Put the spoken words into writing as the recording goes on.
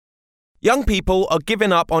Young people are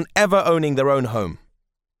giving up on ever owning their own home.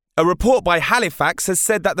 A report by Halifax has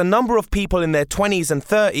said that the number of people in their 20s and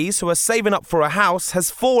 30s who are saving up for a house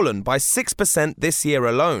has fallen by 6% this year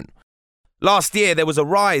alone. Last year, there was a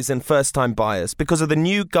rise in first-time buyers because of the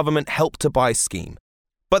new government Help to Buy scheme.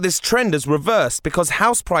 But this trend has reversed because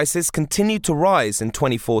house prices continued to rise in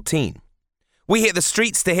 2014. We hit the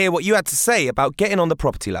streets to hear what you had to say about getting on the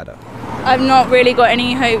property ladder. I've not really got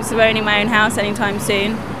any hopes of owning my own house anytime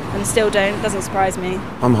soon, and still don't. It doesn't surprise me.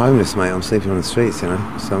 I'm homeless, mate. I'm sleeping on the streets, you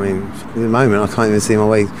know. So, at the moment, I can't even see my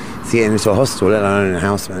way to getting into a hostel, let alone in a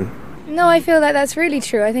house, man. No, I feel like that's really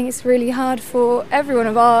true. I think it's really hard for everyone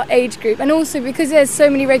of our age group, and also because there's so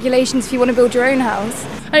many regulations if you want to build your own house.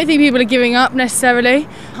 I don't think people are giving up necessarily.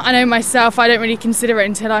 I know myself, I don't really consider it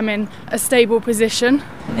until I'm in a stable position.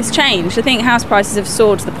 It's changed. I think house prices have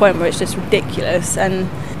soared to the point where it's just ridiculous, and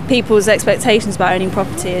people's expectations about owning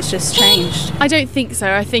property has just changed. I don't think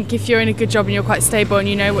so. I think if you're in a good job and you're quite stable and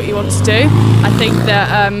you know what you want to do, I think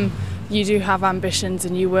that you do have ambitions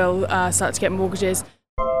and you will start to get mortgages.